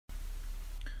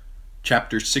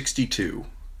Chapter 62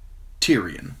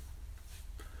 Tryion.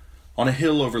 On a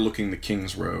hill overlooking the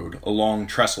King's Road, a long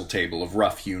trestle table of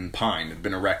rough-hewn pine had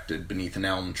been erected beneath an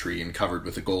elm tree and covered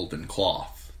with a golden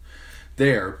cloth.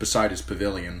 There, beside his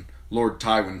pavilion, Lord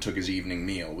Tryion took his evening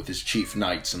meal with his chief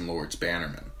knights and lords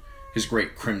bannermen, his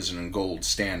great crimson and gold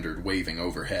standard waving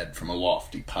overhead from a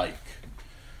lofty pike.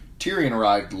 Tryion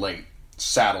arrived late,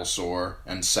 saddle-sore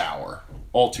and sour,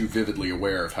 all too vividly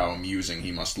aware of how amusing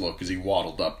he must look as he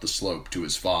waddled up the slope to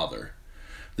his father.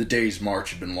 The day's march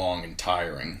had been long and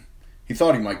tiring. He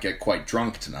thought he might get quite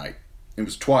drunk tonight. It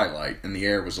was twilight, and the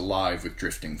air was alive with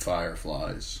drifting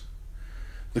fireflies.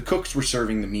 The cooks were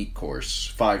serving the meat course,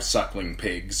 5 suckling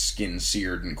pigs, skin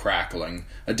seared and crackling,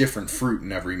 a different fruit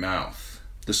in every mouth.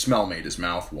 The smell made his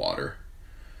mouth water.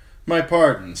 "My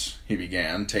pardons," he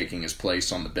began, taking his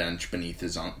place on the bench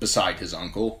beside his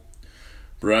uncle.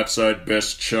 "Perhaps I'd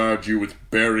best charge you with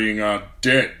burying our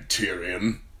dead,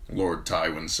 Tryion," Lord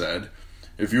Tryion said.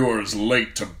 "If you are as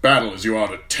late to battle as you are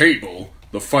to table,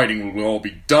 the fighting will all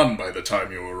be done by the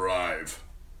time you arrive."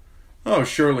 "Oh,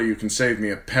 surely you can save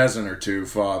me a peasant or two,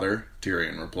 father,"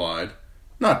 Tryion replied.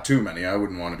 "Not too many, I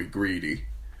wouldn't want to be greedy."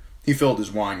 He filled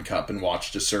his wine cup and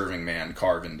watched a serving man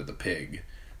carve into the pig.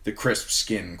 The crisp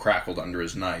skin crackled under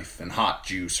his knife, and hot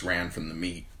juice ran from the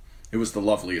meat. It was the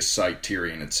loveliest sight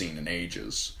Tryion had seen in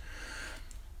ages.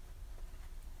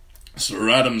 "Sir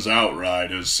Adam's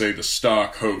outriders say the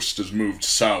Stark host has moved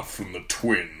south from the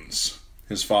Twins,"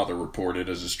 his father reported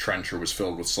as his trencher was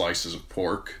filled with slices of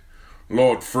pork.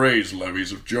 "Lord Frey's levies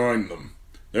have joined them.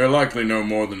 They're likely no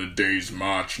more than a day's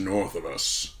march north of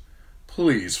us."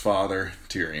 "Please, father,"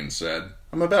 Tryion said.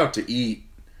 "I'm about to eat."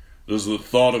 "Does the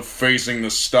thought of facing the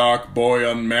Stark boy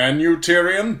unman you,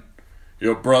 Tryion?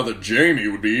 Your brother Jaime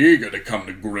would be eager to come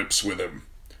to grips with him."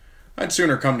 "I'd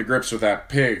sooner come to grips with that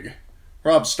pig.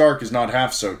 Robb Stark is not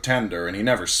half so tender, and he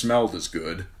never smelled as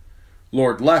good."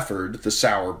 Lord Lefford, the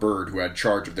sour bird who had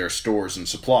charge of their stores and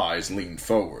supplies, leaned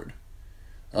forward.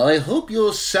 "I hope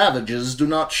your savages do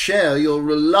not share your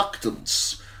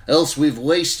reluctance, else we've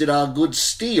wasted our good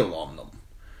steel on them."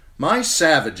 "My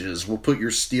savages will put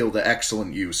your steel to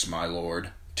excellent use, my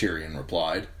lord," Tryion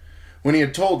replied. When he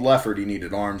had told Lefford he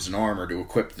needed arms and armor to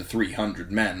equip the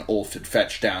 300 men Ulf had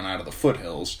fetched down out of the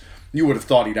foothills, you would have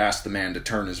thought he'd asked the man to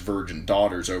turn his virgin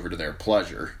daughters over to their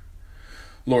pleasure.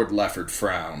 Lord Lefford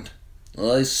frowned.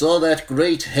 "I saw that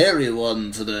great hairy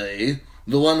one today,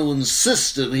 the one who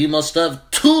insisted he must have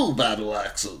 2 battle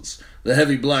axes, the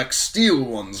heavy black steel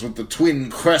ones with the twin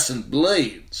crescent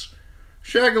blades."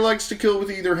 "Shagga likes to kill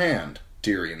with either hand,"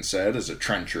 Tryion said, as a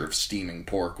trencher of steaming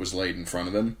pork was laid in front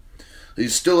of him. "He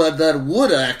still had that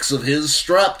wood axe of his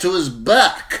strapped to his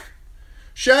back."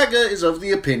 "Shagga is of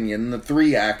the opinion that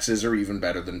 3 axes are even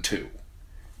better than 2.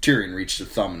 Tryion reached a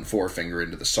thumb and forefinger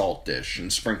into the salt dish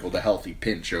and sprinkled a healthy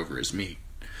pinch over his meat.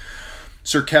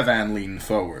 Sir Kevan leaned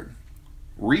forward.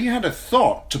 "We had a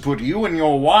thought to put you and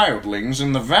your wildlings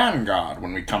in the vanguard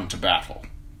when we come to battle."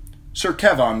 Sir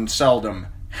Kevan seldom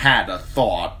had a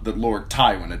thought that Lord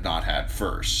Tryion had not had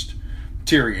first.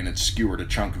 Tryion had skewered a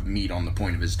chunk of meat on the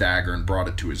point of his dagger and brought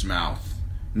it to his mouth.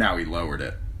 Now he lowered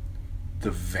it. "The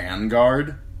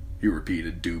vanguard?" he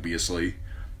repeated dubiously.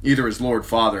 Either his lord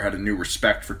father had a new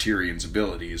respect for Tyrion's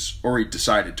abilities, or he'd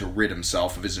decided to rid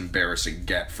himself of his embarrassing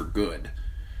get for good.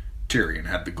 Tryion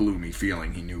had the gloomy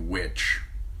feeling he knew which.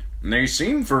 "They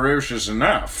seem ferocious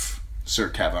enough," Sir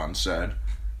Kevan said.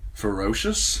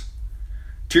 "Ferocious?"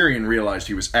 Tryion realized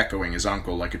he was echoing his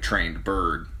uncle like a trained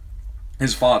bird.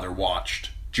 His father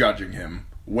watched, judging him,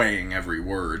 weighing every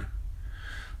word.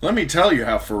 "Let me tell you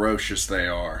how ferocious they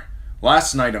are.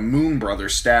 Last night a moon brother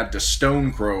stabbed a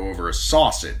stone crow over a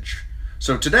sausage.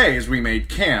 So today, as we made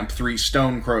camp, 3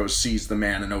 stone crows seized the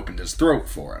man and opened his throat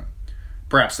for him.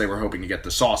 Perhaps they were hoping to get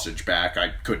the sausage back,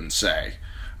 I couldn't say.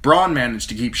 Bronn managed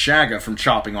to keep Shagga from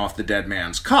chopping off the dead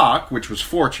man's cock, which was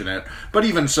fortunate, but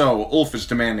even so, Ulf is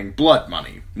demanding blood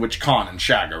money, which Khan and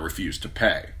Shagga refused to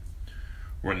pay."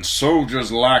 "When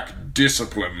soldiers lack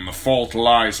discipline, the fault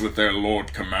lies with their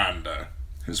Lord Commander,"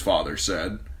 his father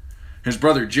said. His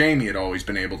brother Jaime had always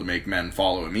been able to make men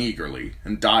follow him eagerly,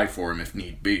 and die for him if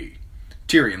need be.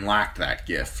 Tryion lacked that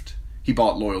gift. He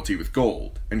bought loyalty with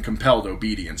gold, and compelled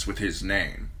obedience with his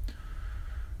name.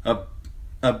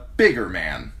 A bigger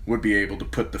man would be able to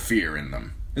put the fear in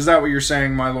them. Is that what you're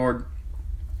saying, my lord?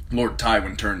 Lord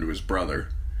Tryion turned to his brother.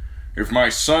 "If my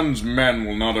son's men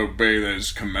will not obey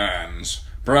his commands,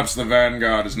 perhaps the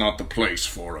vanguard is not the place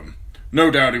for him.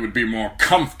 No doubt he would be more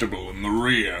comfortable in the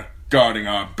rear, guarding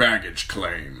our baggage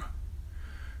claim."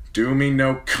 "Do me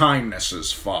no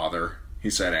kindnesses, father,"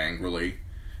 he said angrily.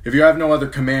 "If you have no other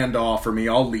command to offer me,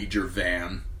 I'll lead your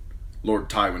van." Lord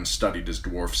Tywin studied his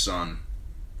dwarf son.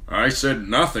 I said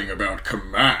nothing about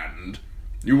command.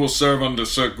 You will serve under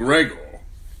Sir Gregor.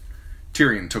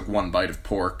 Tyrion took one bite of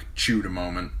pork, chewed a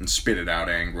moment, and spit it out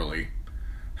angrily.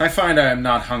 I find I am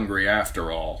not hungry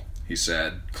after all, he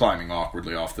said, climbing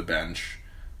awkwardly off the bench.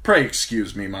 Pray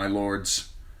excuse me, my lords.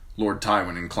 Lord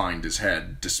Tywin inclined his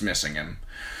head, dismissing him.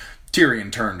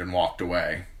 Tyrion turned and walked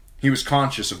away. He was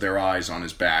conscious of their eyes on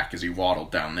his back as he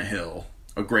waddled down the hill.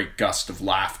 A great gust of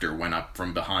laughter went up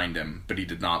from behind him, but he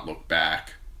did not look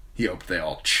back. He hoped they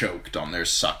all choked on their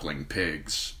suckling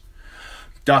pigs.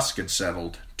 Dusk had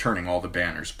settled, turning all the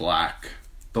banners black.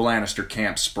 The Lannister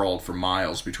camp sprawled for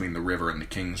miles between the river and the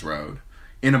King's Road.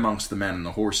 In amongst the men and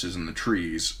the horses and the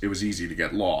trees, it was easy to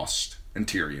get lost, and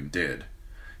Tyrion did.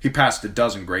 He passed a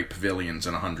dozen great pavilions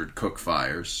and 100 cook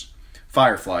fires.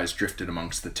 Fireflies drifted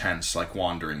amongst the tents like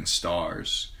wandering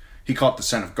stars. He caught the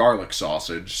scent of garlic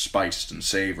sausage, spiced and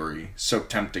savory, so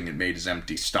tempting it made his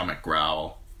empty stomach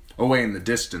growl. Away in the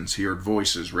distance he heard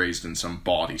voices raised in some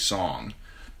bawdy song.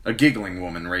 A giggling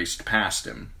woman raced past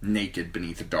him, naked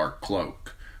beneath a dark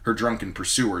cloak, her drunken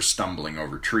pursuer stumbling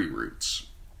over tree roots.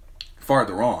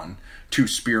 Farther on, 2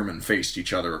 spearmen faced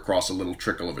each other across a little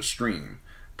trickle of a stream,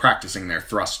 practicing their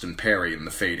thrust and parry in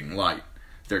the fading light,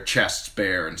 their chests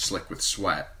bare and slick with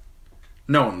sweat.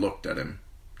 No one looked at him.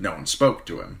 No one spoke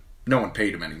to him. No one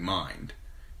paid him any mind.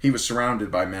 He was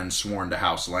surrounded by men sworn to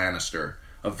House Lannister,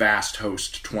 a vast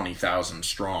host 20,000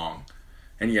 strong,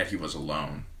 and yet he was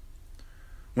alone.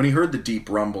 When he heard the deep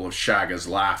rumble of Shagga's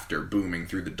laughter booming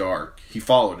through the dark, he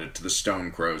followed it to the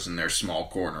stone crows in their small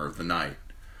corner of the night.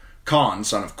 Khan,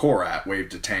 son of Korat,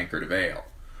 waved a tankard of ale.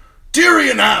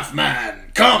 Tyrion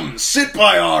Halfman, come, sit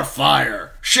by our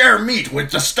fire. Share meat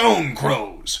with the stone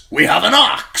crows. We have an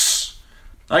ox.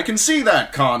 I can see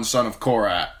that, Khan, son of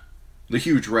Korat. The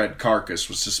huge red carcass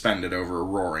was suspended over a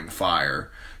roaring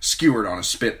fire, skewered on a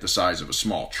spit the size of a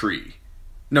small tree.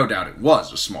 No doubt it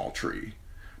was a small tree.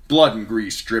 Blood and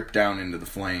grease dripped down into the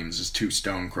flames as 2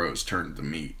 stone crows turned the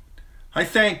meat. I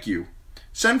thank you.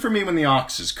 Send for me when the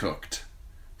ox is cooked.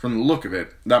 From the look of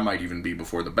it, that might even be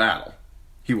before the battle.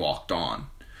 He walked on.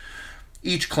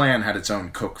 Each clan had its own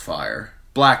cook fire.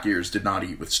 Black-ears did not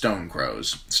eat with stone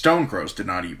crows. Stone crows did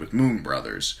not eat with moon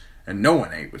brothers, and no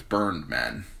one ate with burned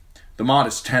men. The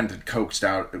modest tent he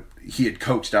had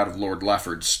coaxed out of Lord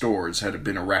Lefford's stores had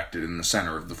been erected in the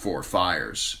center of the 4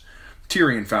 fires.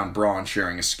 Tyrion found Bronn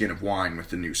sharing a skin of wine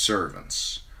with the new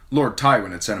servants. Lord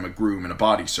Tywin had sent him a groom and a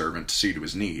body servant to see to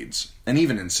his needs, and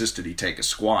even insisted he take a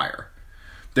squire.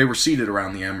 They were seated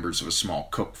around the embers of a small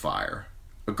cook fire.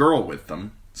 A girl with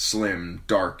them, slim,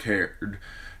 dark-haired,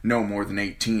 no more than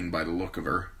 18 by the look of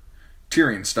her.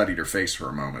 Tyrion studied her face for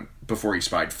a moment, before he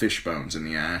spied fish bones in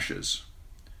the ashes.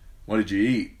 What did you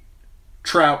eat?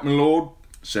 Trout, my lord,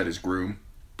 said his groom.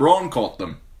 Bronn caught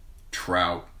them.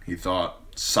 Trout, he thought.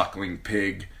 Suckling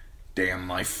pig. Damn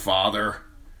my father.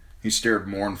 He stared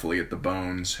mournfully at the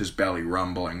bones, his belly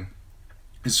rumbling.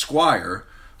 His squire,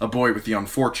 a boy with the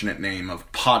unfortunate name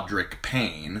of Podrick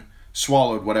Payne,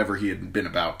 swallowed whatever he had been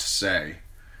about to say.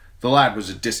 The lad was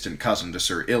a distant cousin to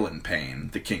Sir Ilyn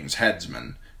Payne, the king's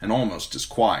headsman, and almost as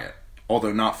quiet,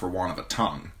 although not for want of a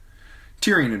tongue.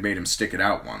 Tyrion had made him stick it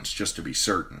out once, just to be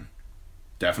certain.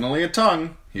 Definitely a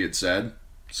tongue, he had said.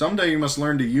 Someday you must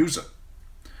learn to use it.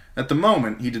 At the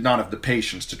moment, he did not have the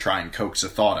patience to try and coax a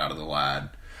thought out of the lad,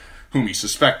 whom he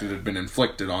suspected had been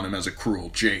inflicted on him as a cruel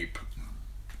jape.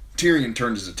 Tyrion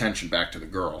turned his attention back to the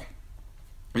girl.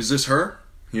 Is this her?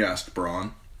 He asked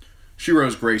Bronn. She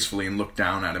rose gracefully and looked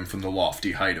down at him from the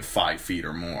lofty height of 5 feet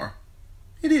or more.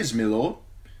 It is, my lord,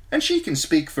 and she can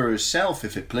speak for herself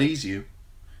if it please you.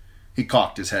 He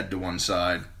cocked his head to one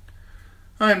side.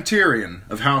 I am Tyrion,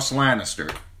 of House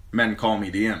Lannister. Men call me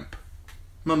the Imp.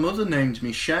 My mother named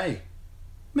me Shay.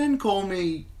 Men call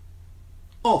me...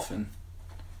 often.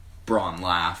 Bronn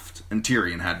laughed, and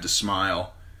Tyrion had to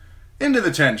smile. Into the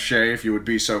tent, Shay, if you would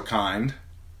be so kind.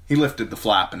 He lifted the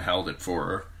flap and held it for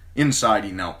her. Inside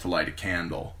he knelt to light a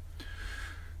candle.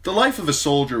 The life of a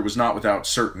soldier was not without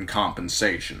certain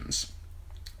compensations.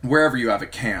 Wherever you have a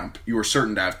camp, you are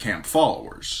certain to have camp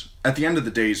followers. At the end of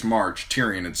the day's march,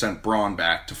 Tyrion had sent Bronn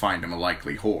back to find him a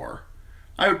likely whore.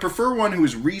 I would prefer one who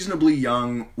is reasonably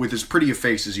young, with as pretty a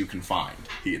face as you can find,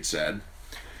 he had said.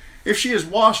 If she has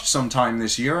washed sometime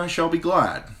this year, I shall be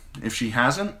glad. If she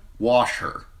hasn't, wash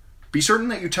her. Be certain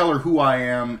that you tell her who I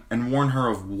am, and warn her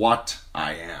of what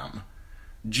I am.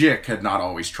 Jick had not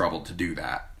always troubled to do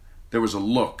that. There was a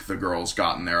look the girls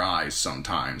got in their eyes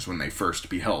sometimes when they first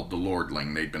beheld the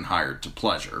lordling they'd been hired to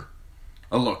pleasure.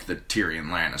 A look that Tyrion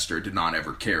Lannister did not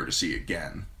ever care to see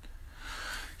again.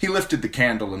 He lifted the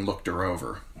candle and looked her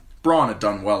over. Braun had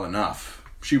done well enough.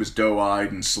 She was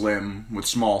doe-eyed and slim, with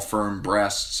small, firm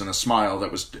breasts and a smile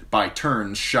that was by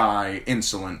turns shy,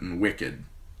 insolent, and wicked.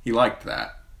 He liked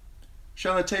that.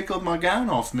 "Shall I take my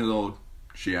gown off, my lord?"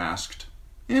 she asked.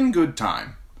 "In good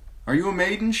time. Are you a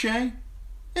maiden, Shay?"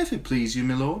 "If it please you,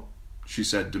 my lord," she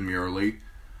said demurely.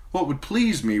 "What would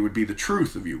please me would be the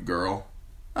truth of you, girl."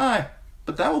 "Aye,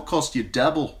 but that will cost you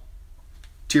double."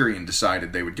 Tryion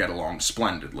decided they would get along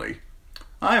splendidly.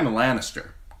 "I am a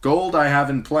Lannister. Gold I have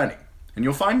in plenty, and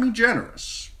you'll find me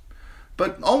generous.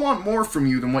 But I'll want more from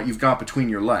you than what you've got between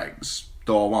your legs,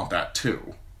 though I'll want that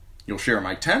too. You'll share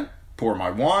my tent, pour my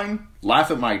wine,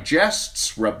 laugh at my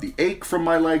jests, rub the ache from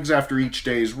my legs after each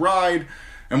day's ride,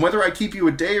 and whether I keep you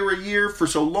a day or a year, for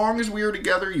so long as we are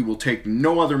together, you will take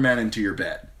no other men into your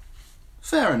bed."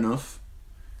 "Fair enough."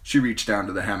 She reached down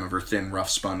to the hem of her thin,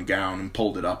 rough-spun gown and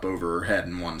pulled it up over her head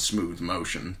in one smooth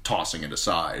motion, tossing it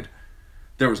aside.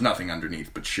 There was nothing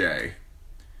underneath but Shay.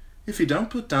 "If you don't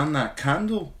put down that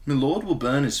candle, my lord will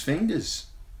burn his fingers."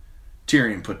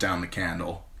 Tryion put down the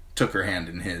candle, took her hand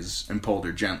in his, and pulled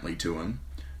her gently to him.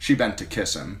 She bent to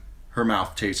kiss him. Her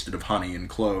mouth tasted of honey and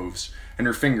cloves, and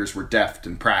her fingers were deft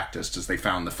and practiced as they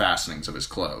found the fastenings of his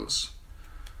clothes.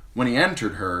 When he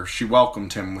entered her, she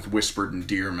welcomed him with whispered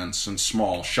endearments and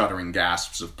small, shuddering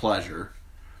gasps of pleasure.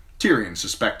 Tryion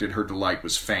suspected her delight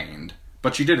was feigned,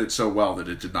 but she did it so well that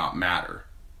it did not matter.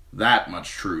 That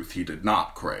much truth he did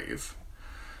not crave.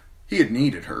 He had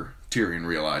needed her, Tryion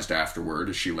realized afterward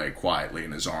as she lay quietly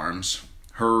in his arms.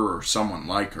 Her or someone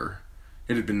like her.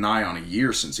 It had been nigh on a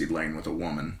year since he'd lain with a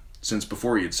woman, since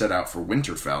before he had set out for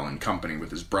Winterfell in company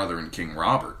with his brother and King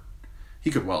Robert.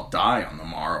 He could well die on the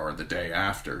morrow or the day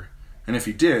after, and if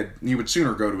he did, he would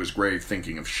sooner go to his grave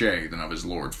thinking of Shay than of his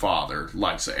lord father,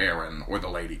 Lysa Arryn, or the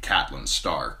Lady Catelyn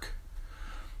Stark.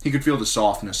 He could feel the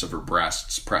softness of her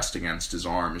breasts pressed against his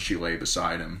arm as she lay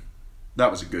beside him.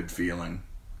 That was a good feeling.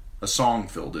 A song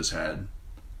filled his head.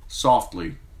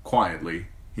 Softly, quietly,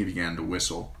 he began to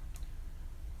whistle.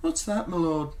 "What's that, my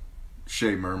lord?"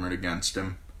 Shay murmured against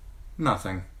him.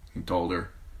 "Nothing," he told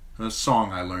her. "A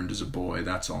song I learned as a boy,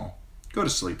 that's all. Go to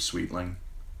sleep, sweetling."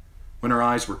 When her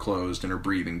eyes were closed and her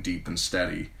breathing deep and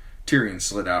steady, Tryion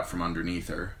slid out from underneath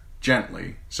her,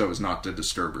 gently, so as not to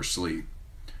disturb her sleep.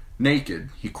 Naked,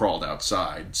 he crawled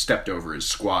outside, stepped over his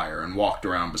squire, and walked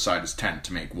around beside his tent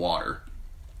to make water.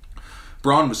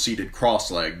 Bronn was seated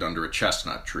cross-legged under a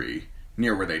chestnut tree,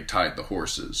 near where they'd tied the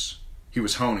horses. He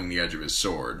was honing the edge of his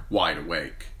sword, wide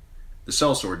awake. The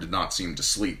sellsword did not seem to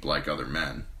sleep like other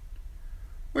men.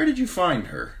 "Where did you find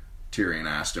her?" Tryion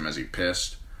asked him as he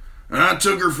pissed. "I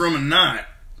took her from a knight.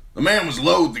 The man was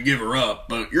loath to give her up,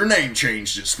 but your name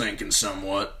changed his thinking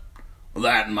somewhat.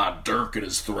 That and my dirk at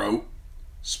his throat."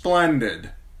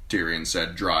 "Splendid," Tryion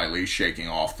said dryly, shaking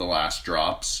off the last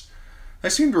drops. "I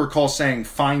seem to recall saying,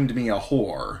 'Find me a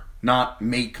whore,' not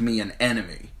 'make me an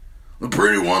enemy.'" "The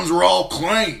pretty ones were all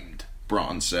claimed,"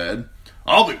 Bronn said.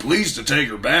 "I'll be pleased to take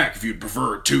her back if you'd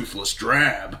prefer a toothless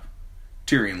drab."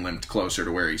 Tryion limped closer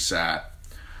to where he sat.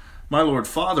 "My lord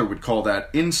father would call that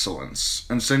insolence,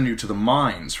 and send you to the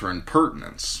mines for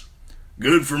impertinence."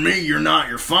 "Good for me you're not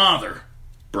your father,"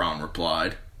 Bronn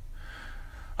replied.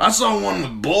 "I saw one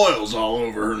with boils all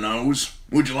over her nose.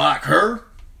 Would you like her?"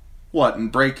 "What,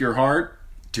 and break your heart?"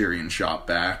 Tryion shot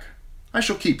back. "I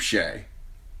shall keep Shay.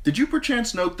 Did you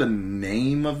perchance note the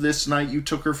name of this knight you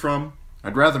took her from?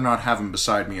 I'd rather not have him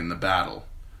beside me in the battle."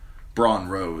 Bronn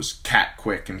rose,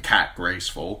 cat-quick and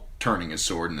cat-graceful, turning his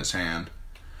sword in his hand.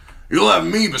 "You'll have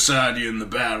me beside you in the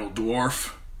battle,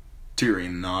 dwarf."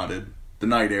 Tryion nodded. The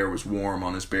night air was warm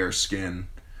on his bare skin.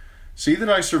 "See that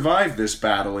I survive this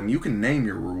battle, and you can name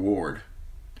your reward."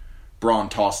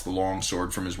 Bronn tossed the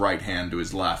longsword from his right hand to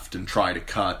his left and tried a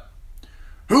cut.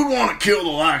 "Who'd want to kill the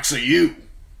likes of you?"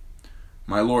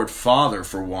 "My lord father,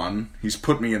 for one. He's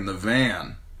put me in the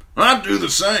van." "I'd do the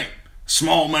same.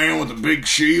 Small man with a big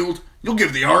shield. You'll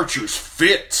give the archers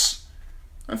fits."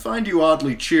 "I find you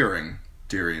oddly cheering,"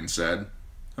 Tryion said.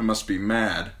 "I must be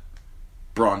mad."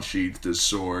 Bronn sheathed his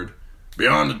sword.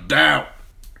 "Beyond a doubt."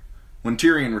 When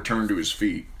Tryion returned to his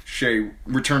feet,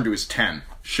 returned to his tent,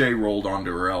 Shay rolled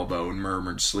onto her elbow and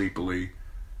murmured sleepily,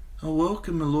 "I woke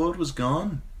and my lord was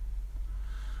gone."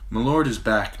 "My lord is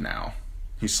back now."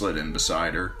 He slid in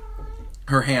beside her.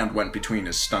 Her hand went between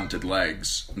his stunted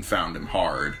legs and found him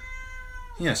hard.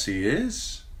 "Yes, he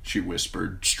is," she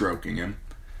whispered, stroking him.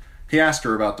 He asked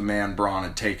her about the man Bronn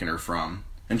had taken her from,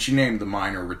 and she named the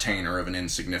minor retainer of an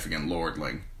insignificant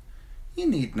lordling. "You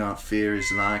need not fear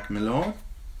his like, my lord,"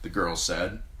 the girl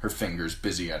said, her fingers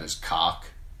busy at his cock.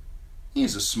 "He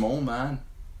is a small man."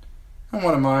 "And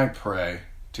what am I, pray?"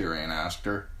 Tryion asked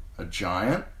her. "A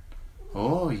giant?"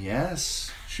 "Oh,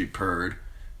 yes," she purred.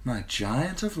 "My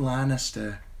giant of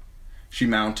Lannister." She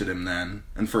mounted him then,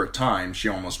 and for a time she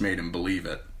almost made him believe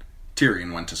it.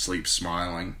 Tyrion went to sleep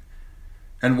smiling,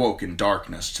 and woke in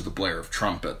darkness to the blare of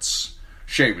trumpets.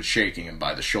 Shay was shaking him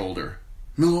by the shoulder.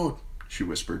 "Milord," she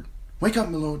whispered. "Wake up,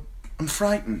 milord. I'm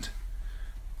frightened."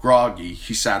 Groggy,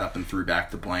 he sat up and threw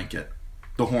back the blanket.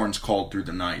 The horns called through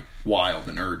the night, wild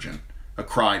and urgent. A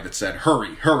cry that said,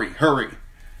 "Hurry, hurry, hurry!"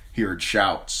 He heard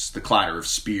shouts, the clatter of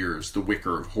spears, the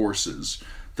whicker of horses,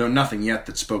 though nothing yet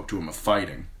that spoke to him of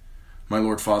fighting. "My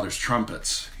lord father's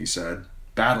trumpets," he said.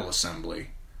 "Battle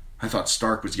assembly. I thought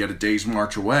Stark was yet a day's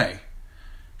march away."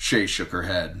 Shay shook her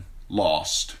head,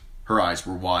 lost. Her eyes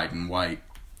were wide and white.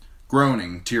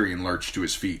 Groaning, Tyrion lurched to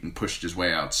his feet and pushed his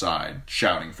way outside,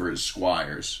 shouting for his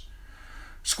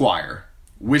squire.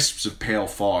 Wisps of pale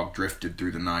fog drifted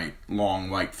through the night, long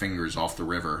white fingers off the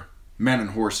river. Men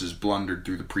and horses blundered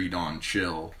through the pre-dawn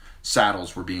chill.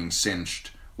 Saddles were being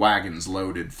cinched, wagons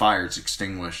loaded, fires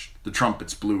extinguished. The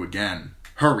trumpets blew again.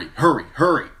 "Hurry, hurry,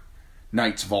 hurry!"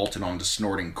 Knights vaulted onto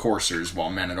snorting coursers while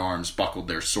men-at-arms buckled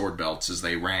their sword belts as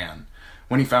they ran.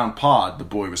 When he found Pod, the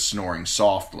boy was snoring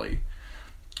softly.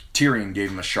 Tyrion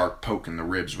gave him a sharp poke in the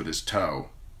ribs with his toe.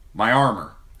 "My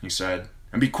armor," he said,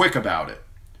 "and be quick about it."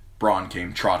 Bronn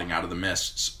came trotting out of the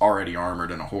mists, already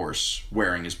armored and a horse,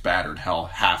 wearing his battered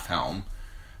half-helm.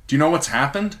 "Do you know what's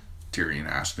happened?" Tyrion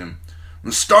asked him.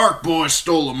 "The Stark boy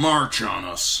stole a march on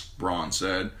us," Bronn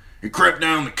said. "He crept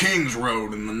down the King's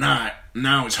Road in the night, and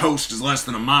now his host is less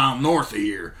than a mile north of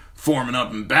here, forming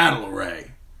up in battle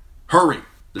array." "Hurry,"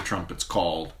 the trumpets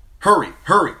called. "Hurry,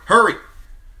 hurry, hurry!"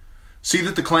 "See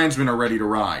that the clansmen are ready to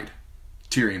ride."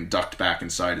 Tyrion ducked back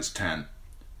inside his tent.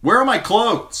 "Where are my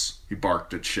clothes?" he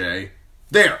barked at Shay.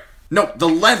 "There! No, the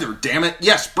leather, damn it!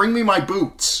 Yes, bring me my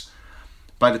boots!"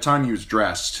 By the time he was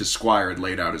dressed, his squire had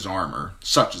laid out his armor,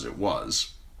 such as it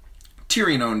was.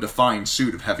 Tyrion owned a fine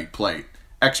suit of heavy plate,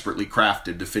 expertly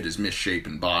crafted to fit his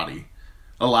misshapen body.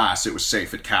 Alas, it was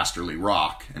safe at Casterly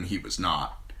Rock, and he was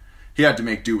not. He had to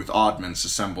make do with oddments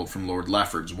assembled from Lord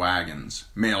Lefford's wagons,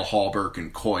 mail hauberk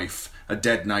and coif, a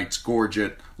dead knight's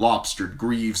gorget, lobstered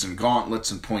greaves and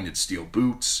gauntlets and pointed steel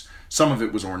boots. Some of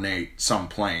it was ornate, some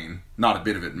plain, not a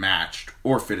bit of it matched,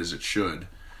 or fit as it should.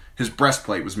 His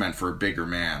breastplate was meant for a bigger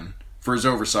man. For his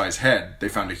oversized head, they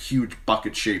found a huge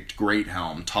bucket-shaped great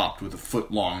helm topped with a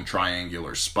foot-long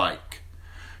triangular spike.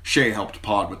 Shay helped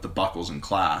Pod with the buckles and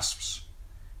clasps.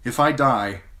 "If I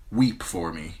die, weep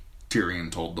for me,"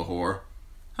 Tyrion told the whore.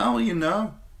 "How will you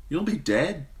know? You'll be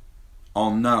dead."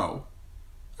 "I'll know."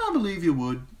 "I believe you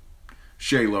would."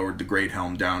 Shay lowered the great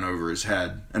helm down over his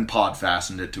head, and Pod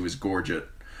fastened it to his gorget.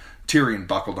 Tyrion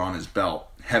buckled on his belt,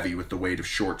 heavy with the weight of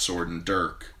short sword and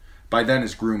dirk. By then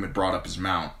his groom had brought up his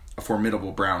mount, a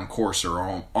formidable brown courser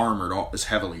armored as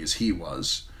heavily as he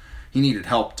was. He needed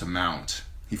help to mount.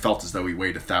 He felt as though he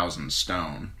weighed 1,000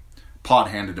 stone. Pod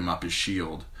handed him up his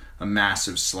shield, a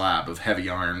massive slab of heavy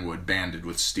ironwood banded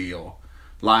with steel.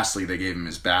 Lastly, they gave him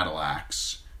his battle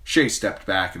axe. Shay stepped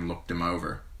back and looked him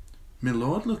over. "My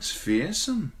lord looks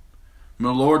fearsome."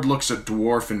 "My lord looks a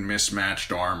dwarf in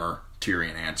mismatched armor,"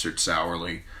 Tyrion answered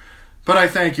sourly. "But I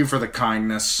thank you for the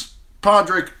kindness.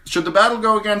 Podrick, should the battle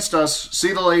go against us,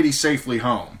 see the lady safely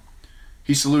home."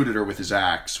 He saluted her with his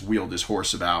axe, wheeled his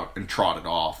horse about, and trotted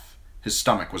off. His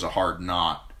stomach was a hard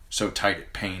knot, so tight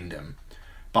it pained him.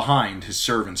 Behind, his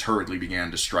servants hurriedly began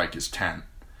to strike his tent.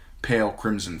 Pale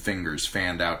crimson fingers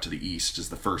fanned out to the east as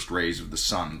the first rays of the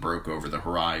sun broke over the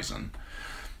horizon.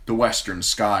 The western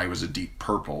sky was a deep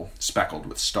purple, speckled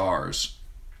with stars.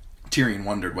 Tyrion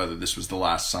wondered whether this was the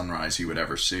last sunrise he would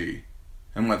ever see,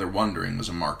 and whether wondering was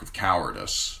a mark of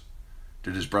cowardice.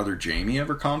 Did his brother Jaime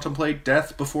ever contemplate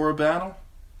death before a battle?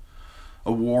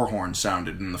 A war horn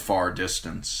sounded in the far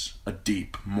distance, a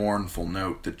deep, mournful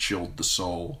note that chilled the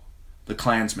soul. The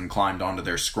clansmen climbed onto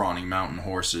their scrawny mountain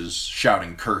horses,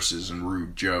 shouting curses and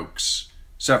rude jokes.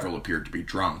 Several appeared to be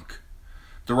drunk.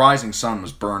 The rising sun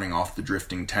was burning off the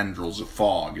drifting tendrils of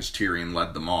fog as Tyrion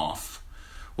led them off.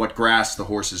 What grass the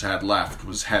horses had left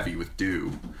was heavy with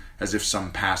dew, as if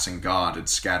some passing god had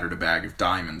scattered a bag of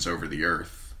diamonds over the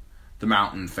earth. The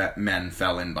mountain men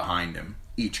fell in behind him,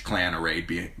 each clan arrayed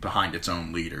behind its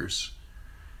own leaders.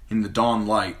 In the dawn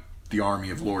light, the army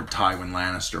of Lord Tywin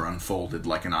Lannister unfolded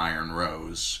like an iron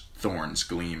rose, thorns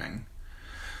gleaming.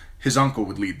 His uncle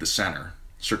would lead the center.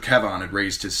 Sir Kevan had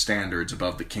raised his standards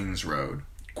above the King's Road,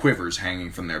 quivers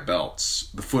hanging from their belts.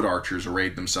 The foot archers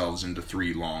arrayed themselves into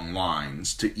 3 long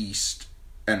lines, to east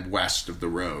and west of the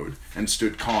road, and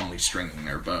stood calmly stringing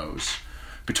their bows.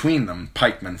 Between them,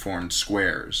 pikemen formed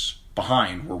squares.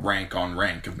 Behind were rank on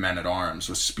rank of men-at-arms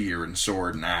with spear and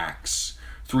sword and axe.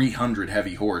 300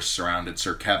 heavy horse surrounded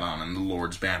Sir Kevon and the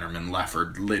Lord's bannermen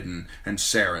Lefford, Liddon, and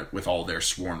Serret with all their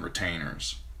sworn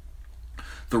retainers.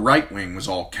 The right wing was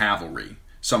all cavalry,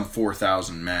 some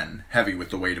 4,000 men, heavy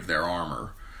with the weight of their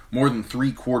armor. More than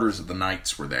 3/4 of the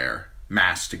knights were there,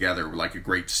 massed together like a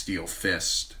great steel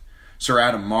fist. Sir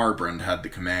Adam Marbrand had the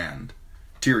command.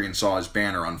 Tryion saw his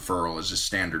banner unfurl as his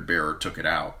standard-bearer took it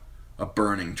out. A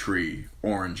burning tree,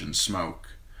 orange and smoke.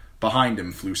 Behind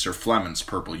him flew Sir Flement's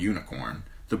purple unicorn,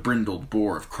 the brindled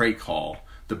boar of Crakehall,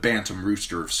 the bantam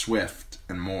rooster of Swift,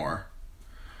 and more.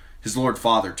 His Lord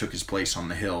Father took his place on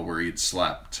the hill where he had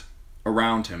slept.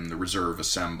 Around him the reserve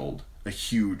assembled, a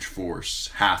huge force,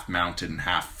 half mounted and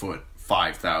half foot,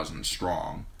 5,000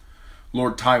 strong.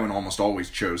 Lord Tywin almost always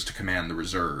chose to command the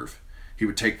reserve. He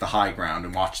would take the high ground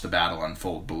and watch the battle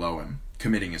unfold below him,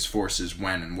 committing his forces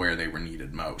when and where they were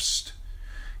needed most.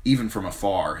 Even from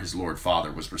afar, his Lord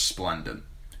Father was resplendent.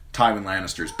 Tywin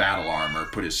Lannister's battle armor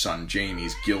put his son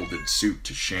Jaime's gilded suit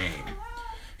to shame.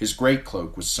 His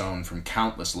greatcloak was sewn from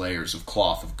countless layers of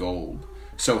cloth of gold,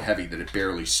 so heavy that it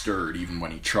barely stirred even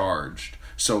when he charged,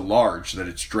 so large that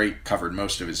its drape covered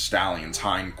most of his stallion's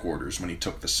hindquarters when he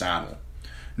took the saddle.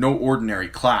 No ordinary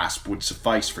clasp would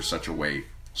suffice for such a weight,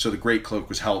 so the greatcloak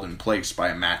was held in place by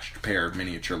a matched pair of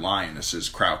miniature lionesses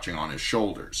crouching on his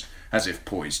shoulders, as if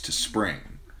poised to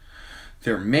spring.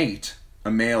 Their mate,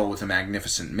 a male with a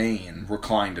magnificent mane,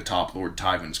 reclined atop Lord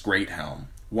Tywin's great helm,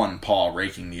 one paw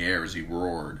raking the air as he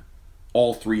roared.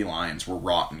 All 3 lions were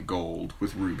wrought in gold,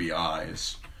 with ruby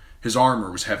eyes. His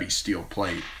armor was heavy steel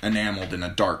plate, enameled in a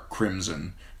dark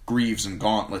crimson, greaves and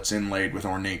gauntlets inlaid with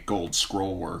ornate gold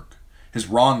scrollwork. His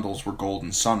rondels were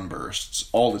golden sunbursts,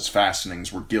 all his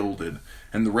fastenings were gilded,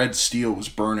 and the red steel was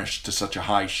burnished to such a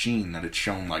high sheen that it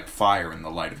shone like fire in the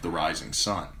light of the rising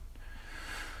sun.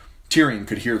 Tryion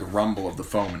could hear the rumble of the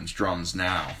foemen's drums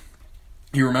now.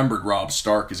 He remembered Robb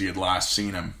Stark as he had last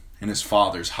seen him, in his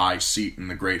father's high seat in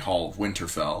the great hall of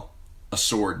Winterfell, a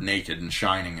sword naked and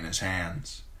shining in his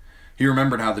hands. He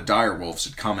remembered how the direwolves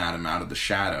had come at him out of the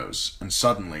shadows, and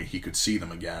suddenly he could see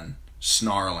them again,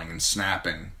 snarling and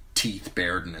snapping, teeth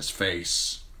bared in his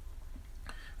face.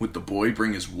 Would the boy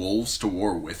bring his wolves to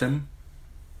war with him?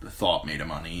 The thought made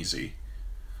him uneasy.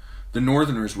 The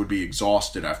Northerners would be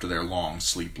exhausted after their long,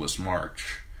 sleepless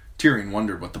march. Tryion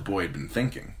wondered what the boy had been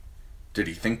thinking. Did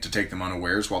he think to take them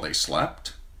unawares while they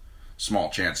slept? Small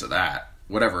chance of that.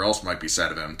 Whatever else might be said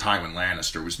of him, Tywin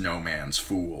Lannister was no man's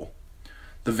fool.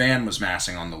 The van was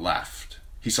massing on the left.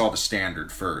 He saw the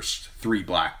standard first, 3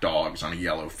 black dogs on a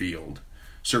yellow field.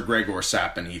 Sir Gregor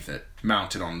sat beneath it,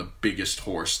 mounted on the biggest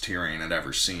horse Tryion had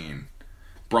ever seen.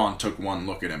 Bronn took one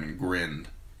look at him and grinned.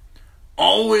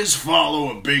 Always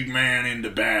follow a big man into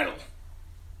battle.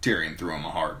 Tryion threw him a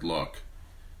hard look.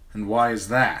 And why is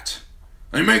that?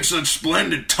 They make such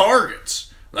splendid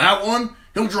targets. That one,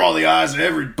 he'll draw the eyes of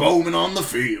every bowman on the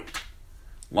field.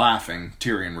 Laughing,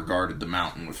 Tryion regarded the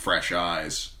mountain with fresh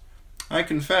eyes. I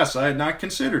confess I had not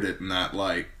considered it in that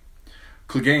light.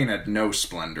 Clegane had no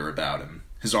splendor about him.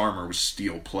 His armor was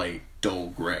steel plate, dull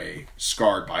gray,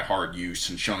 scarred by hard use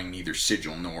and showing neither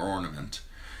sigil nor ornament.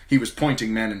 He was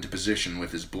pointing men into position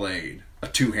with his blade, a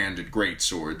 2-handed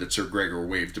greatsword that Sir Gregor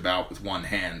waved about with one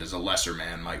hand as a lesser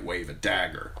man might wave a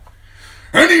dagger.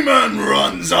 Any man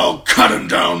runs, I'll cut him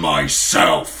down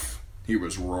myself, he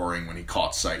was roaring when he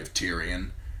caught sight of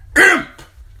Tryion. Imp!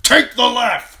 Take the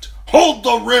left! Hold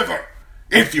the river!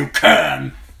 If you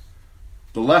can!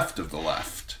 The left of the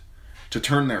left. To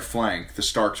turn their flank, the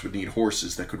Starks would need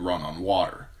horses that could run on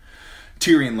water.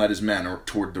 Tryion led his men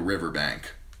toward the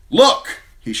riverbank. Look!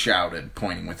 He shouted,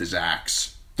 pointing with his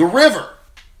axe. The river!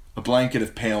 A blanket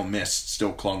of pale mist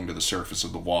still clung to the surface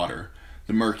of the water,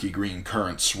 the murky green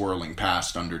current swirling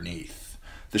past underneath.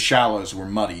 The shallows were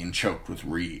muddy and choked with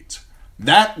reeds.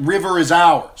 That river is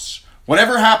ours.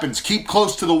 Whatever happens, keep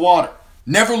close to the water.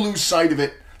 Never lose sight of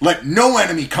it. Let no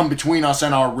enemy come between us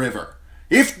and our river.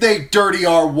 If they dirty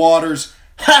our waters,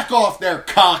 hack off their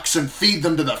cocks and feed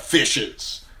them to the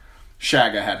fishes.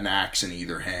 Shagga had an axe in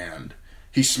either hand.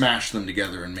 He smashed them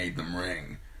together and made them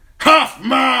ring.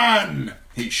 Halfman!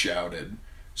 He shouted.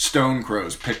 Stone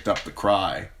crows picked up the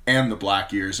cry, and the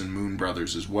Black Ears and Moon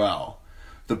Brothers as well.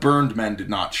 The burned men did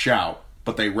not shout,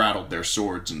 but they rattled their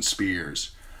swords and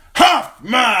spears.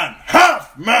 Halfman!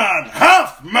 Halfman!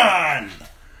 Halfman!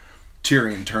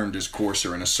 Tryion turned his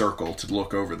courser in a circle to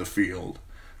look over the field.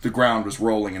 The ground was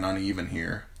rolling and uneven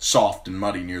here, soft and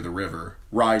muddy near the river,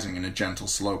 rising in a gentle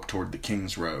slope toward the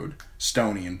King's Road,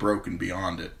 stony and broken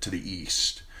beyond it to the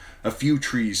east. A few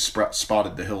trees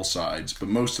spotted the hillsides, but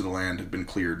most of the land had been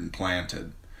cleared and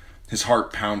planted. His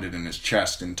heart pounded in his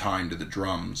chest in time to the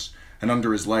drums, and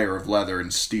under his layer of leather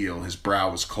and steel his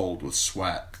brow was cold with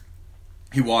sweat.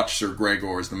 He watched Sir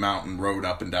Gregor as the mountain rode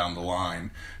up and down the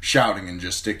line, shouting and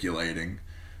gesticulating.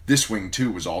 This wing,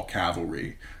 too, was all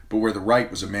cavalry, but where the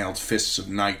right was a mailed fists of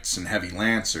knights and heavy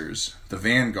lancers, the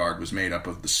vanguard was made up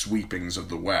of the sweepings of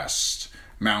the west,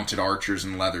 mounted archers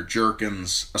in leather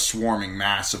jerkins, a swarming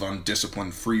mass of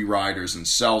undisciplined free riders and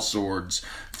sellswords,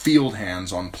 field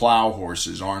hands on plough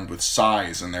horses armed with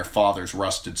scythes and their fathers'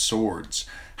 rusted swords,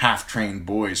 half-trained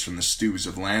boys from the stews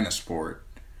of Lannisport,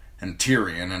 and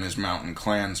Tryion and his mountain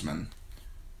clansmen.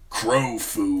 "Crow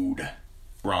food,"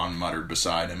 Bronn muttered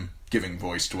beside him, giving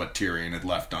voice to what Tryion had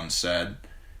left unsaid.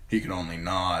 He could only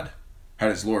nod. Had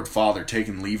his lord father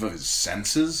taken leave of his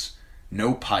senses?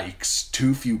 No pikes,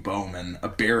 too few bowmen, a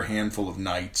bare handful of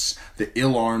knights, the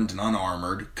ill-armed and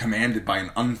unarmored, commanded by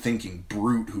an unthinking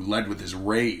brute who led with his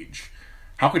rage.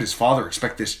 How could his father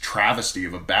expect this travesty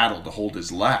of a battle to hold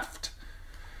his left?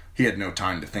 He had no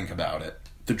time to think about it.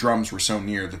 The drums were so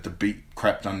near that the beat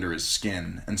crept under his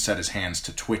skin and set his hands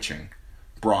to twitching.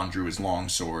 Bronn drew his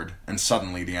longsword, and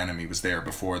suddenly the enemy was there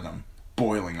before them,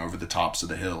 boiling over the tops of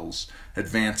the hills,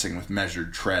 advancing with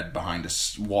measured tread behind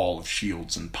a wall of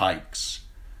shields and pikes.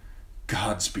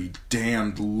 "Gods be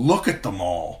damned, look at them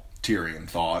all," Tryion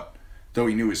thought, though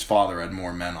he knew his father had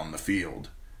more men on the field.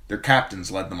 Their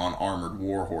captains led them on armored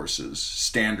war horses,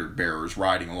 standard-bearers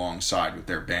riding alongside with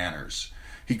their banners.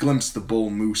 He glimpsed the bull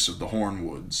moose of the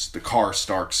Hornwoods, the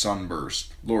Karstark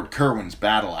Sunburst, Lord Cerwyn's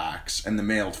battle-axe, and the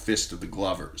mailed fist of the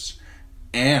Glovers,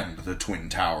 and the twin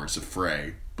towers of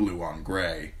Frey, blue on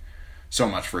grey. So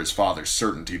much for his father's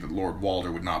certainty that Lord Walder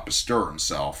would not bestir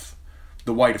himself.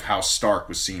 The white of House Stark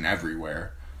was seen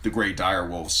everywhere, the grey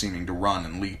direwolves seeming to run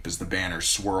and leap as the banners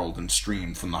swirled and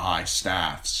streamed from the high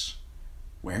staffs.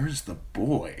 "Where is the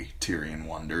boy?" Tryion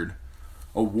wondered.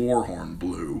 A war horn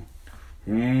blew.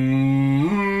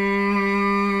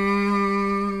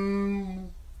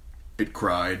 It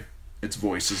cried, its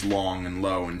voice as long and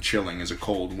low and chilling as a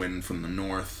cold wind from the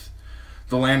north.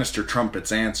 The Lannister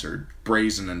trumpets answered,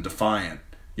 brazen and defiant,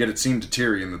 yet it seemed to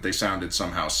Tryion that they sounded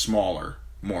somehow smaller,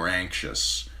 more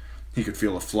anxious. He could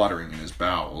feel a fluttering in his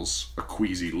bowels, a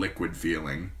queasy liquid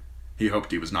feeling. He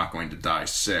hoped he was not going to die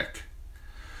sick.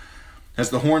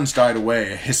 As the horns died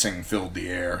away, a hissing filled the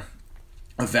air.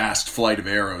 A vast flight of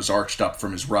arrows arched up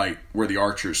from his right, where the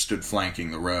archers stood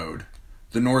flanking the road.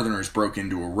 The Northerners broke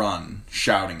into a run,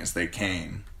 shouting as they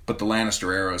came, but the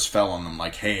Lannister arrows fell on them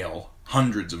like hail.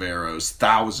 Hundreds of arrows,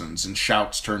 thousands, and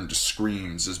shouts turned to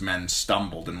screams as men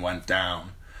stumbled and went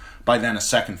down. By then a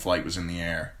second flight was in the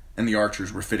air, and the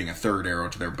archers were fitting a third arrow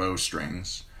to their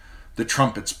bowstrings. The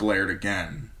trumpets blared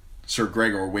again. Sir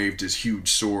Gregor waved his huge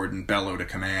sword and bellowed a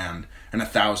command, and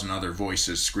 1,000 other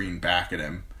voices screamed back at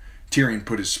him. Tryion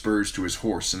put his spurs to his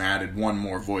horse and added one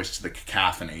more voice to the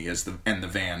cacophony as the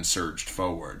van surged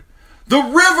forward. "The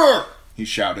river!" he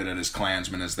shouted at his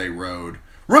clansmen as they rode.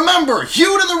 "Remember,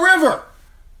 hew to the river!"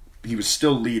 He was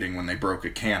still leading when they broke a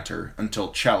canter,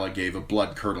 until Chella gave a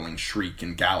blood-curdling shriek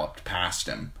and galloped past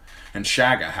him, and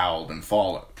Shagga howled and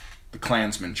followed. The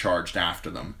clansmen charged after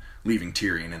them, leaving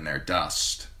Tryion in their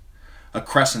dust. A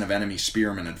crescent of enemy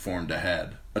spearmen had formed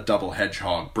ahead, a double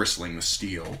hedgehog bristling with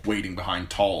steel, waiting behind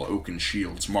tall oaken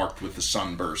shields marked with the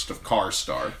sunburst of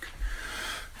Karstark.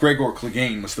 Gregor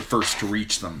Clegane was the first to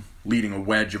reach them, leading a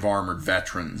wedge of armored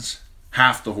veterans.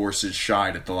 Half the horses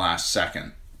shied at the last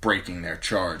second, breaking their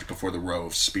charge before the row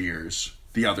of spears.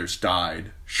 The others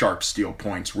died, sharp steel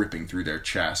points ripping through their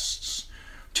chests.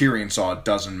 Tryion saw a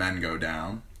dozen men go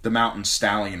down. The mountain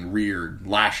stallion reared,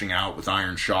 lashing out with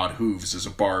iron-shod hooves as a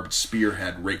barbed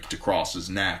spearhead raked across his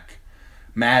neck.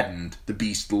 Maddened, the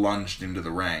beast lunged into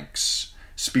the ranks.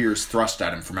 Spears thrust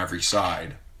at him from every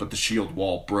side, but the shield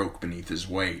wall broke beneath his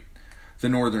weight. The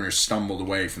Northerners stumbled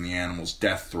away from the animal's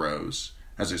death throes.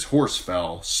 As his horse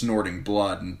fell, snorting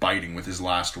blood and biting with his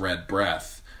last red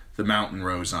breath, the mountain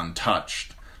rose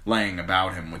untouched, laying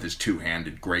about him with his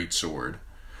two-handed greatsword.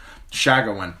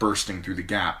 Shagga went bursting through the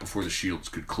gap before the shields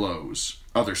could close,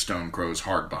 other stone crows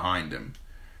hard behind him.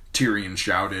 Tryion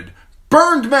shouted,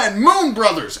 "Burned men, Moon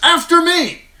Brothers, after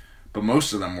me!" But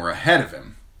most of them were ahead of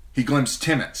him. He glimpsed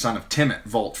Timett, son of Timett,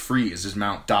 vault free as his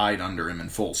mount died under him in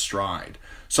full stride,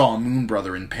 saw a Moon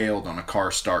Brother impaled on a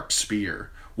Karstark spear,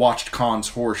 watched Khan's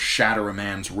horse shatter a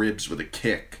man's ribs with a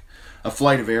kick. A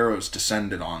flight of arrows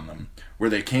descended on them. Where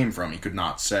they came from he could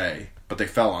not say, but they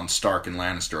fell on Stark and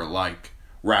Lannister alike,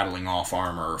 rattling off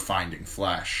armor or finding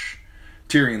flesh.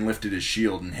 Tryion lifted his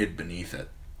shield and hid beneath it.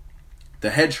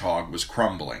 The hedgehog was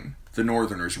crumbling, the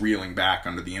Northerners reeling back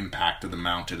under the impact of the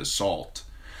mounted assault.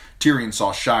 Tryion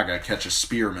saw Shagga catch a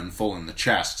spearman full in the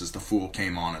chest as the fool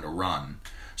came on at a run.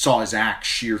 saw his axe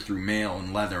shear through mail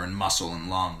and leather and muscle and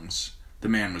lungs. The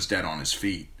man was dead on his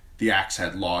feet, the axe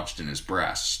head lodged in his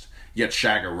breast. Yet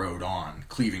Shagga rode on,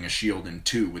 cleaving a shield in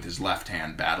two with his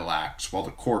left-hand battle-axe, while the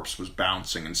corpse was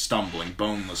bouncing and stumbling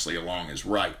bonelessly along his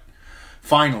right.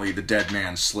 Finally, the dead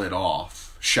man slid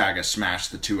off. Shagga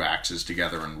smashed the two axes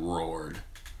together and roared.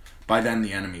 By then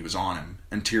the enemy was on him,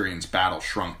 and Tyrion's battle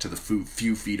shrunk to the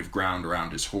few feet of ground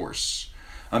around his horse.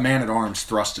 A man-at-arms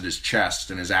thrust at his chest,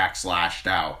 and his axe lashed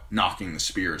out, knocking the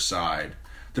spear aside.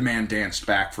 The man danced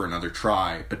back for another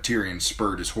try, but Tyrion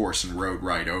spurred his horse and rode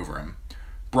right over him.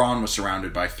 Bronn was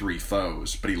surrounded by 3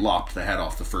 foes, but he lopped the head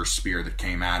off the first spear that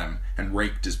came at him, and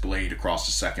raked his blade across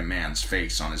the second man's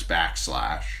face on his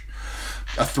backslash.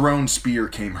 A thrown spear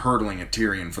came hurtling at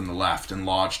Tyrion from the left, and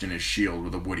lodged in his shield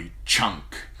with a woody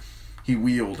chunk. He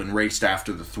wheeled and raced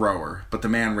after the thrower, but the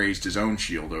man raised his own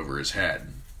shield over his head.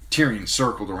 Tyrion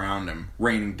circled around him,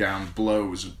 raining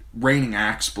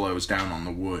axe blows down on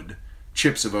the wood.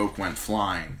 Chips of oak went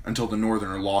flying, until the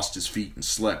northerner lost his feet and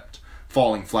slipped,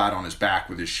 falling flat on his back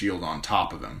with his shield on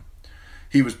top of him.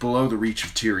 He was below the reach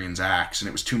of Tyrion's axe, and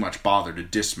it was too much bother to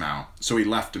dismount, so he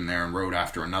left him there and rode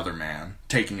after another man,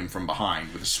 taking him from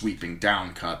behind with a sweeping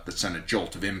downcut that sent a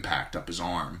jolt of impact up his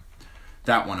arm.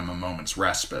 That won him a moment's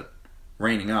respite.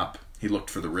 Reining up, he looked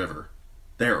for the river.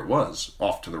 There it was,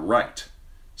 off to the right.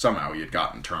 Somehow he had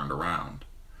gotten turned around.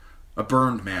 A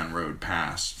burned man rode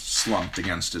past, slumped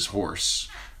against his horse.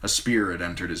 A spear had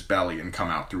entered his belly and come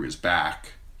out through his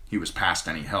back. He was past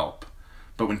any help.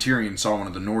 But when Tyrion saw one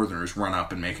of the northerners run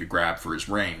up and make a grab for his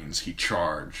reins, he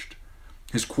charged.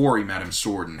 His quarry met him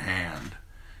sword in hand.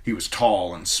 He was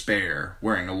tall and spare,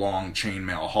 wearing a long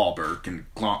chainmail hauberk and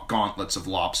gauntlets of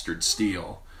lobstered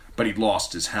steel, but he'd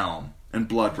lost his helm, and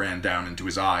blood ran down into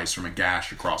his eyes from a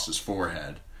gash across his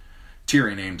forehead.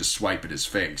 Tyrion aimed to swipe at his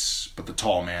face, but the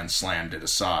tall man slammed it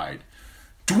aside.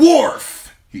 "Dwarf!"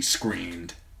 he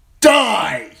screamed.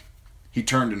 "Die!" He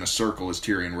turned in a circle as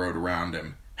Tyrion rode around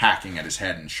him, hacking at his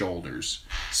head and shoulders.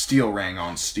 Steel rang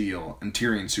on steel, and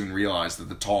Tyrion soon realized that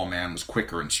the tall man was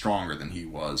quicker and stronger than he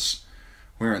was.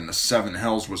 Where in the 7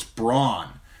 hells was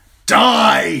Bronn?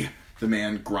 "Die!" the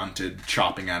man grunted,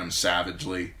 chopping at him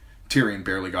savagely. Tyrion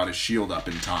barely got his shield up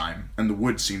in time, and the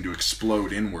wood seemed to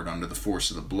explode inward under the force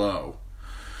of the blow.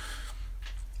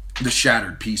 The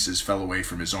shattered pieces fell away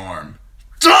from his arm.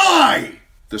 "Die!"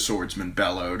 the swordsman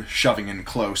bellowed, shoving in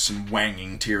close and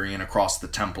wanging Tyrion across the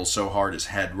temple so hard his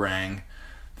head rang.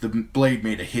 The blade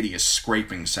made a hideous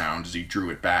scraping sound as he drew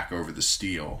it back over the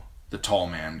steel. The tall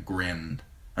man grinned,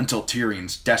 until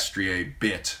Tyrion's destrier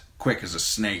bit, quick as a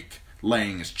snake,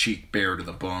 laying his cheek bare to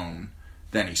the bone.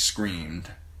 Then he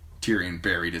screamed. Tyrion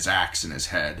buried his axe in his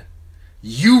head.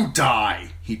 "You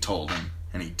die!" he told him,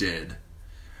 and he did.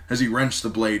 As he wrenched the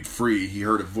blade free, he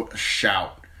heard a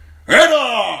shout.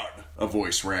 "Eddard!" a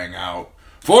voice rang out.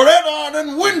 "For Eddard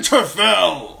and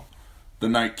Winterfell!" The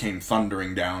night came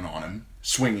thundering down on him,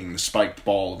 swinging the spiked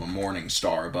ball of a morning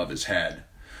star above his head.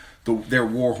 Their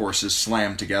war horses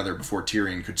slammed together before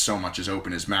Tyrion could so much as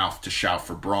open his mouth to shout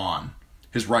for Bronn.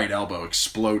 His right elbow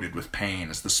exploded with pain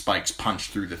as the spikes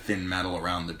punched through the thin metal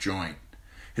around the joint.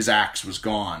 His axe was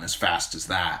gone as fast as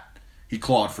that. He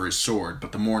clawed for his sword,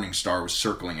 but the morning star was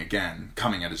circling again,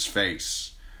 coming at his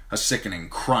face. A sickening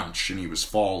crunch, and he was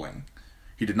falling.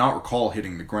 He did not recall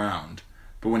hitting the ground,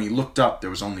 but when he looked up there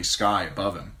was only sky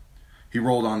above him. He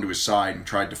rolled onto his side and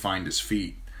tried to find his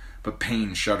feet, but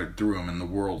pain shuddered through him and the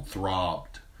world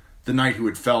throbbed. The knight who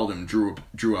had felled him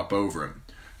drew up over him.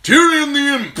 "Tyrion the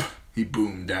Imp!" he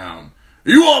boomed down.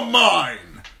 "You are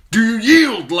mine! Do you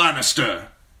yield, Lannister?"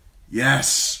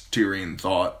 "Yes," Tyrion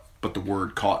thought, but the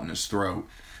word caught in his throat.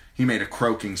 He made a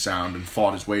croaking sound and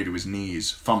fought his way to his knees,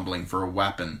 fumbling for a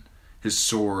weapon. His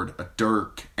sword, a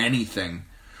dirk, anything.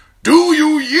 "Do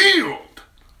you yield?"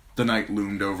 The knight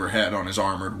loomed overhead on his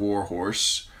armored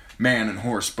warhorse. Man and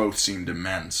horse both seemed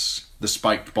immense. The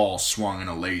spiked ball swung in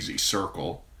a lazy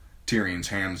circle. Tyrion's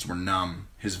hands were numb,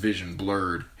 his vision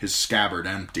blurred, his scabbard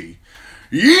empty.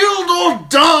 "Yield or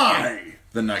die!"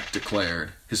 the knight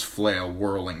declared, his flail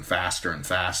whirling faster and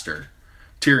faster.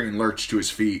 Tyrion lurched to his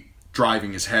feet,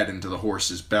 driving his head into the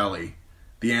horse's belly.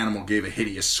 The animal gave a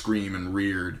hideous scream and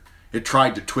reared. It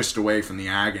tried to twist away from the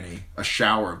agony. A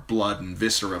shower of blood and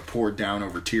viscera poured down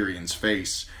over Tyrion's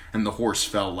face, and the horse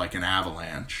fell like an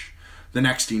avalanche. The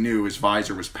next he knew, his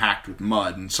visor was packed with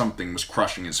mud, and something was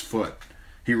crushing his foot.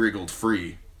 He wriggled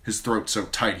free, his throat so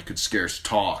tight he could scarce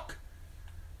talk.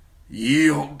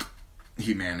 "Yield,"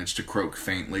 he managed to croak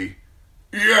faintly.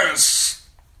 "Yes,"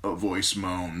 a voice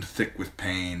moaned, thick with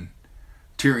pain.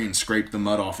 Tyrion scraped the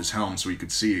mud off his helm so he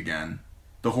could see again.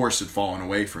 The horse had fallen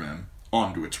away from him,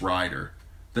 onto its rider.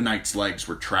 The knight's legs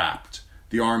were trapped.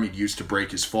 The arm he'd used to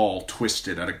break his fall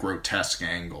twisted at a grotesque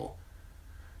angle.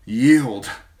 "Yield,"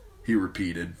 he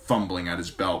repeated, fumbling at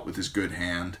his belt with his good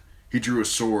hand. He drew a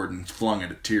sword and flung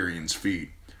it at Tyrion's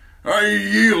feet. "I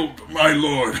yield, my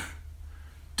lord."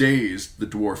 Dazed, the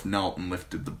dwarf knelt and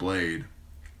lifted the blade.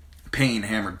 Pain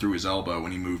hammered through his elbow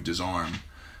when he moved his arm.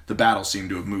 The battle seemed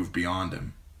to have moved beyond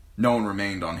him. No one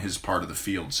remained on his part of the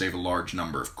field save a large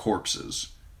number of corpses.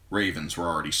 Ravens were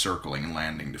already circling and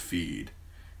landing to feed.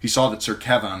 He saw that Sir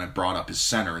Kevin had brought up his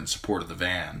center in support of the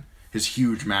van. His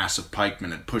huge mass of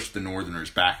pikemen had pushed the northerners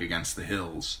back against the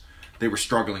hills. They were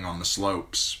struggling on the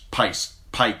slopes, pikes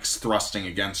thrusting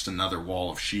against another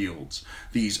wall of shields,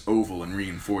 these oval and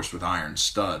reinforced with iron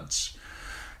studs.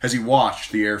 As he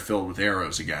watched, the air filled with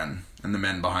arrows again, and the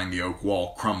men behind the oak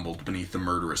wall crumbled beneath the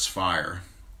murderous fire.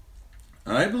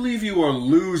 "I believe you are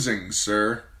losing,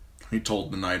 sir," he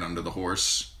told the knight under the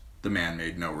horse. The man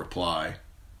made no reply.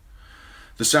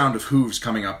 The sound of hooves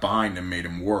coming up behind him made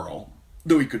him whirl,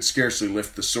 though he could scarcely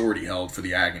lift the sword he held for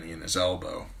the agony in his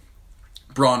elbow.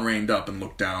 Bronn reined up and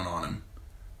looked down on him.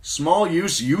 "Small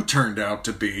use you turned out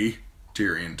to be,"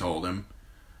 Tyrion told him.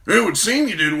 "It would seem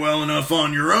you did well enough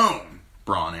on your own,"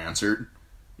 Bronn answered.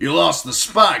 "You lost the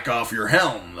spike off your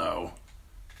helm, though."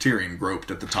 Tyrion groped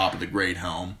at the top of the great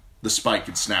helm. The spike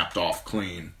had snapped off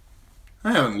clean.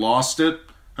 "I haven't lost it.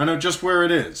 I know just where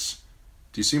it is.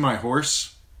 Do you see my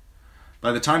horse?"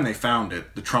 By the time they found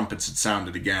it, the trumpets had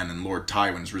sounded again, and Lord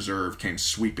Tywin's reserve came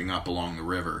sweeping up along the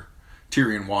river.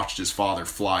 Tyrion watched his father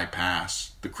fly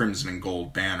past, the crimson and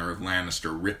gold banner of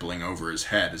Lannister rippling over his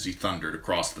head as he thundered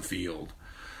across the field.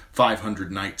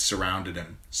 500 knights surrounded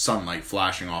him, sunlight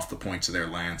flashing off the points of their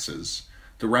lances.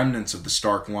 The remnants of the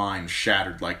Stark line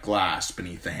shattered like glass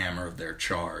beneath the hammer of their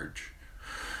charge.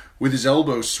 With his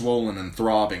elbows swollen and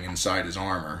throbbing inside his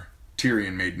armor,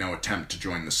 Tyrion made no attempt to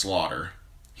join the slaughter.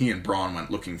 He and Bronn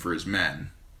went looking for his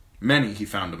men. Many he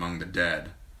found among the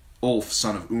dead. Ulf,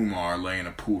 son of Umar, lay in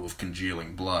a pool of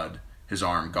congealing blood, his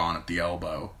arm gone at the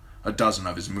elbow. A dozen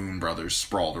of his moon brothers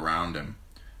sprawled around him.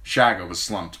 Shagga was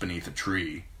slumped beneath a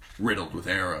tree, riddled with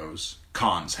arrows,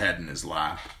 Khan's head in his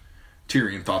lap.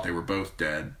 Tyrion thought they were both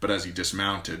dead, but as he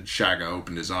dismounted, Shagga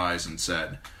opened his eyes and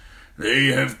said, "They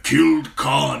have killed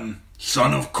Khan,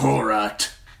 son of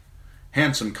Korat."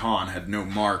 Handsome Khan had no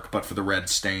mark but for the red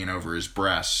stain over his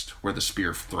breast, where the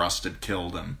spear thrust had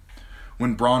killed him.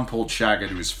 When Bronn pulled Shagga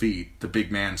to his feet, the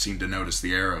big man seemed to notice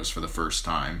the arrows for the first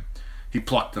time. He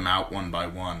plucked them out one by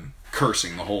one,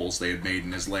 cursing the holes they had made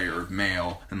in his layer of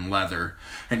mail and leather,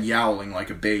 and yowling like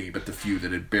a babe at the few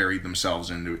that had buried themselves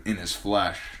in his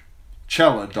flesh.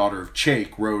 Chella, daughter of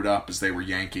Chake, rode up as they were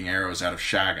yanking arrows out of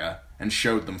Shagga, and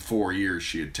showed them 4 ears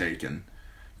she had taken.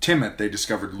 Timett they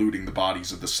discovered looting the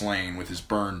bodies of the slain with his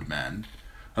burned men.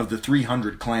 Of the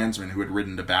 300 clansmen who had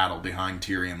ridden to battle behind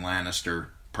Tyrion Lannister,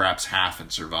 perhaps half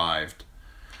had survived.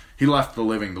 He left the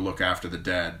living to look after the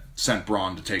dead, sent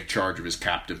Bronn to take charge of his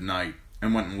captive knight,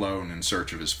 and went alone in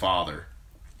search of his father.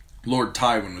 Lord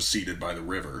Tywin was seated by the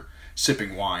river,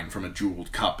 sipping wine from a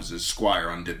jeweled cup as his squire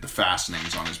undid the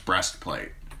fastenings on his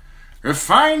breastplate. "A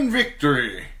fine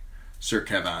victory," Sir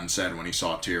Kevin said when he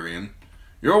saw Tyrion.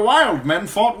 "Your wild men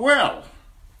fought well."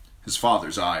 His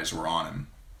father's eyes were on him,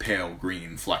 pale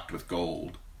green flecked with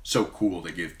gold, so cool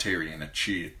they gave Tyrion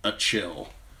a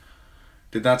chill.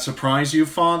 "Did that surprise you,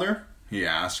 father?" he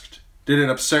asked. "Did it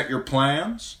upset your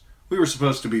plans? We were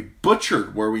supposed to be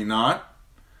butchered, were we not?"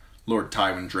 Lord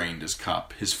Tywin drained his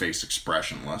cup, his face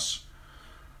expressionless.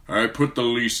 "I put the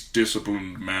least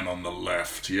disciplined men on the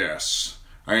left, yes.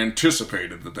 I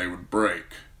anticipated that they would break.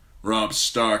 Robb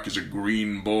Stark is a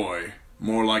green boy,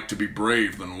 more like to be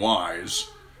brave than wise.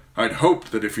 I'd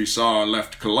hoped that if he saw our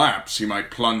left collapse, he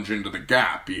might plunge into the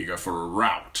gap, eager for a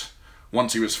rout.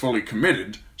 Once he was fully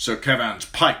committed, Sir Kevan's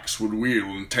pikes would wheel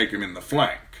and take him in the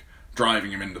flank,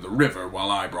 driving him into the river while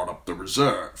I brought up the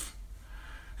reserve."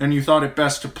 "And you thought it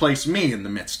best to place me in the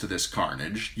midst of this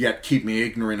carnage, yet keep me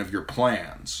ignorant of your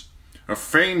plans." "A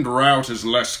feigned rout is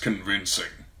less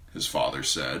convincing," his father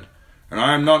said, "and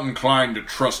I am not inclined to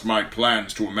trust my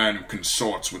plans to a man who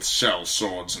consorts with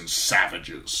sellswords and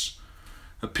savages."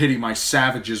 "A pity my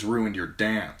savages ruined your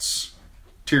dance."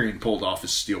 Tyrion pulled off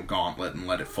his steel gauntlet and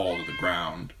let it fall to the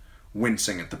ground,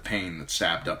 wincing at the pain that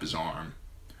stabbed up his arm.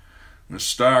 "The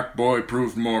Stark boy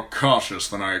proved more cautious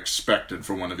than I expected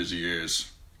for one of his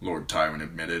years," Lord Tywin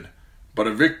admitted. "But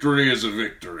a victory is a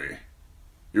victory.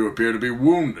 You appear to be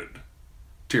wounded."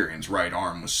 Tyrion's right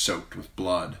arm was soaked with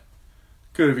blood.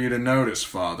 "Good of you to notice,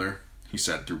 father," he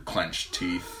said through clenched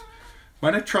teeth.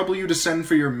 "Might it trouble you to send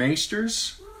for your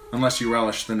maesters? Unless you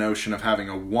relish the notion of having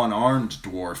a one-armed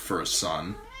dwarf for a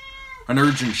son." An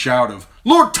urgent shout of,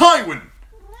 "Lord Tywin!"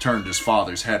 turned his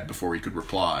father's head before he could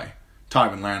reply.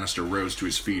 Tywin Lannister rose to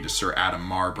his feet as Sir Adam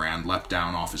Marbrand leapt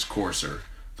down off his courser.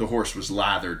 The horse was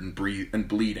lathered and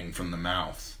bleeding from the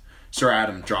mouth. Sir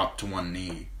Adam dropped to one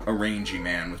knee, a rangy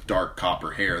man with dark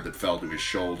copper hair that fell to his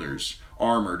shoulders,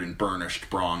 armored in burnished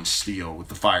bronze steel, with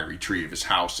the fiery tree of his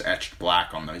house etched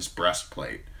black on his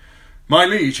breastplate. "My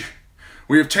liege,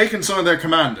 we have taken some of their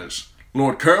commanders.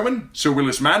 Lord Kerwin, Sir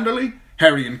Willis Manderley,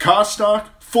 Harry Karstark,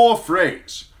 4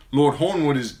 Freys. Lord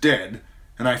Hornwood is dead,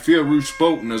 and I fear Roose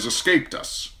Bolton has escaped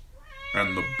us."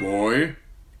 "And the boy?"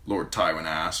 Lord Tywin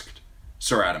asked.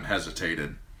 Sir Adam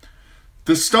hesitated.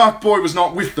 "The Stark boy was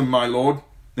not with them, my lord.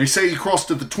 They say he crossed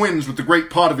to the Twins with the great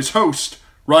part of his host,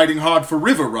 riding hard for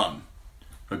River Run."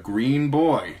 A green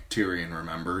boy, Tyrion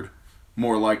remembered,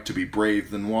 more like to be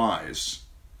brave than wise.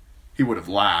 He would have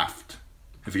laughed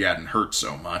if he hadn't hurt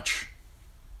so much.